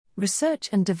Research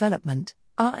and development,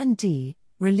 R&D,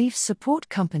 relief support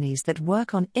companies that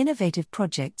work on innovative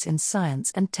projects in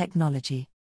science and technology.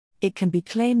 It can be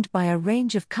claimed by a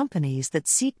range of companies that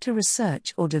seek to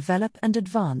research or develop and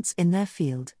advance in their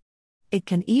field. It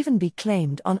can even be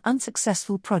claimed on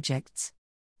unsuccessful projects.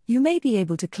 You may be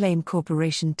able to claim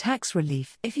corporation tax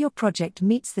relief if your project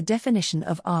meets the definition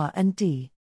of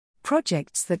R&D.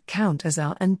 Projects that count as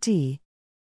R&D.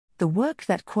 The work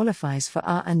that qualifies for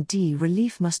R&D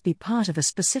relief must be part of a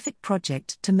specific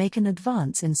project to make an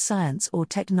advance in science or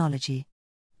technology.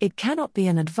 It cannot be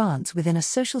an advance within a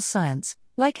social science,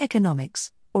 like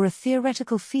economics, or a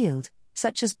theoretical field,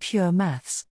 such as pure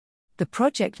maths. The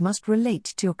project must relate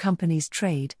to your company's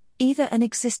trade, either an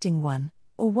existing one,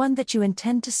 or one that you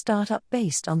intend to start up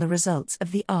based on the results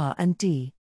of the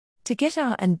R&D. To get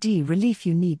R&D relief,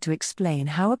 you need to explain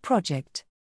how a project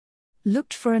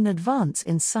looked for an advance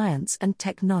in science and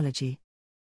technology,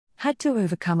 had to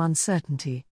overcome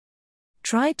uncertainty,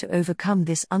 tried to overcome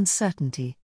this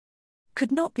uncertainty,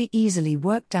 could not be easily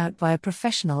worked out by a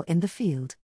professional in the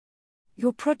field.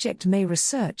 Your project may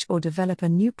research or develop a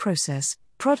new process,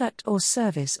 product or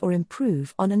service, or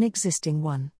improve on an existing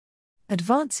one.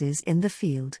 Advances in the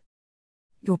field.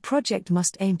 Your project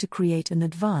must aim to create an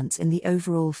advance in the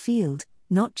overall field,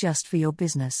 not just for your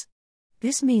business.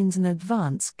 This means an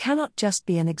advance cannot just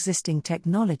be an existing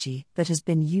technology that has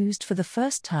been used for the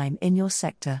first time in your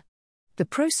sector. The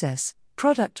process,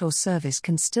 product or service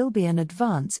can still be an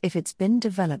advance if it's been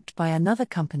developed by another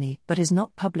company but is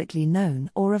not publicly known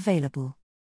or available.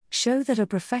 Show that a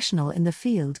professional in the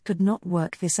field could not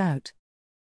work this out.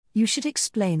 You should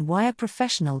explain why a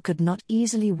professional could not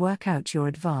easily work out your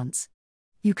advance.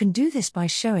 You can do this by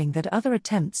showing that other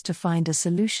attempts to find a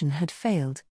solution had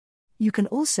failed. You can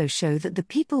also show that the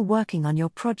people working on your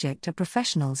project are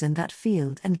professionals in that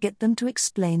field and get them to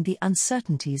explain the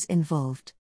uncertainties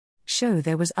involved. Show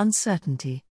there was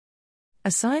uncertainty.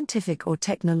 A scientific or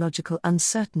technological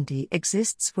uncertainty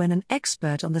exists when an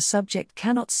expert on the subject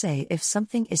cannot say if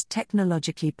something is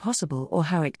technologically possible or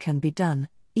how it can be done,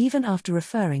 even after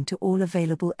referring to all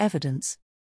available evidence.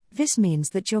 This means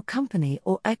that your company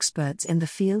or experts in the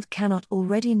field cannot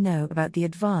already know about the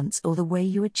advance or the way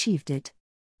you achieved it.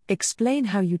 Explain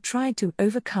how you tried to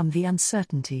overcome the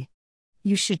uncertainty.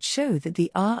 You should show that the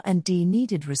R&D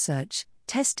needed research,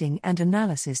 testing and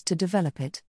analysis to develop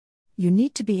it. You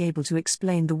need to be able to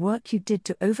explain the work you did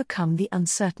to overcome the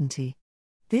uncertainty.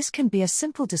 This can be a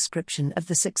simple description of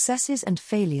the successes and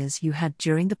failures you had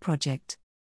during the project.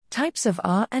 Types of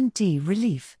R&D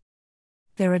relief.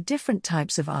 There are different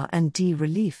types of R&D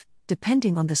relief,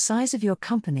 depending on the size of your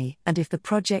company and if the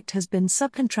project has been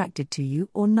subcontracted to you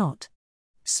or not.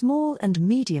 Small and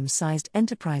medium-sized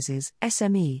enterprises,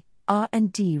 SME,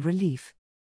 R&D relief.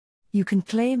 You can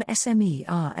claim SME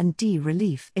R&D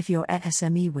relief if you're a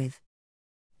SME with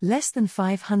less than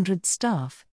 500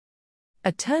 staff,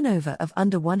 a turnover of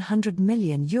under 100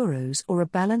 million euros or a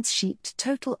balance sheet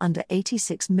total under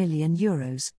 86 million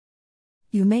euros.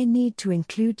 You may need to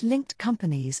include linked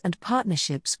companies and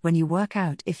partnerships when you work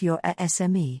out if you're a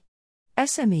SME.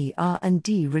 SME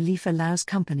R&D relief allows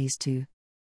companies to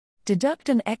deduct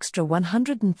an extra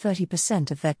 130%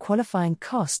 of their qualifying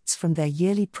costs from their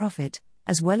yearly profit,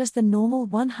 as well as the normal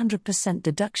 100%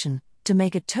 deduction, to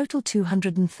make a total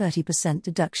 230%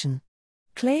 deduction.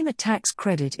 Claim a tax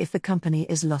credit if the company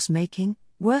is loss-making,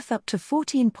 worth up to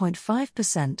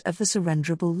 14.5% of the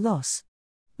surrenderable loss.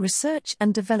 Research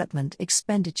and development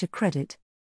expenditure credit.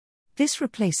 This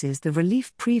replaces the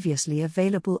relief previously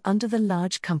available under the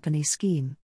large company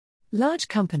scheme. Large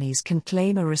companies can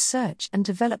claim a research and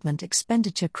development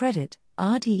expenditure credit,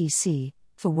 RDEC,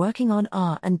 for working on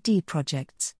R&D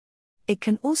projects. It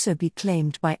can also be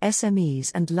claimed by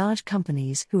SMEs and large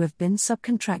companies who have been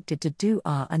subcontracted to do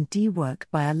R&D work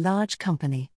by a large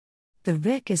company. The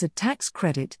REC is a tax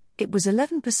credit. It was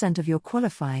 11% of your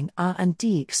qualifying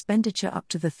R&D expenditure up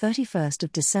to the 31st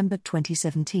of December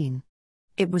 2017.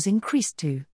 It was increased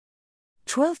to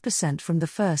 12% from the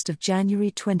 1st of January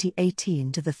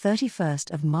 2018 to the 31st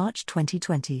of March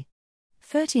 2020.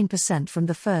 13% from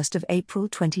the 1st of April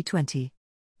 2020.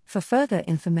 For further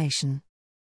information.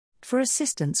 For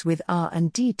assistance with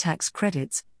R&D tax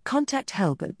credits, contact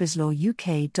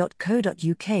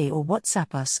help@bizlawuk.co.uk or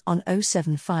WhatsApp us on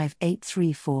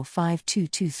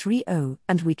 07583452230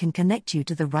 and we can connect you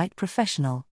to the right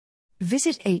professional.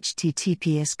 Visit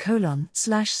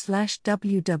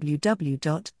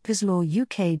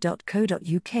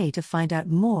https://www.bizlawuk.co.uk to find out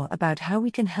more about how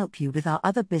we can help you with our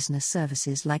other business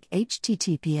services, like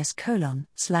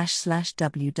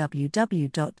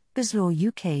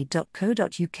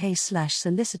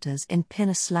https://www.bizlawuk.co.uk/solicitors in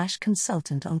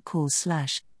pinner/consultant on call/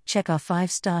 check our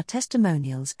 5-star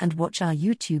testimonials and watch our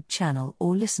YouTube channel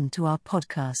or listen to our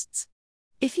podcasts.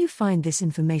 If you find this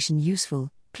information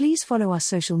useful, please follow our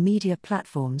social media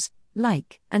platforms,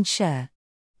 like and share.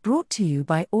 Brought to you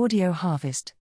by Audio Harvest.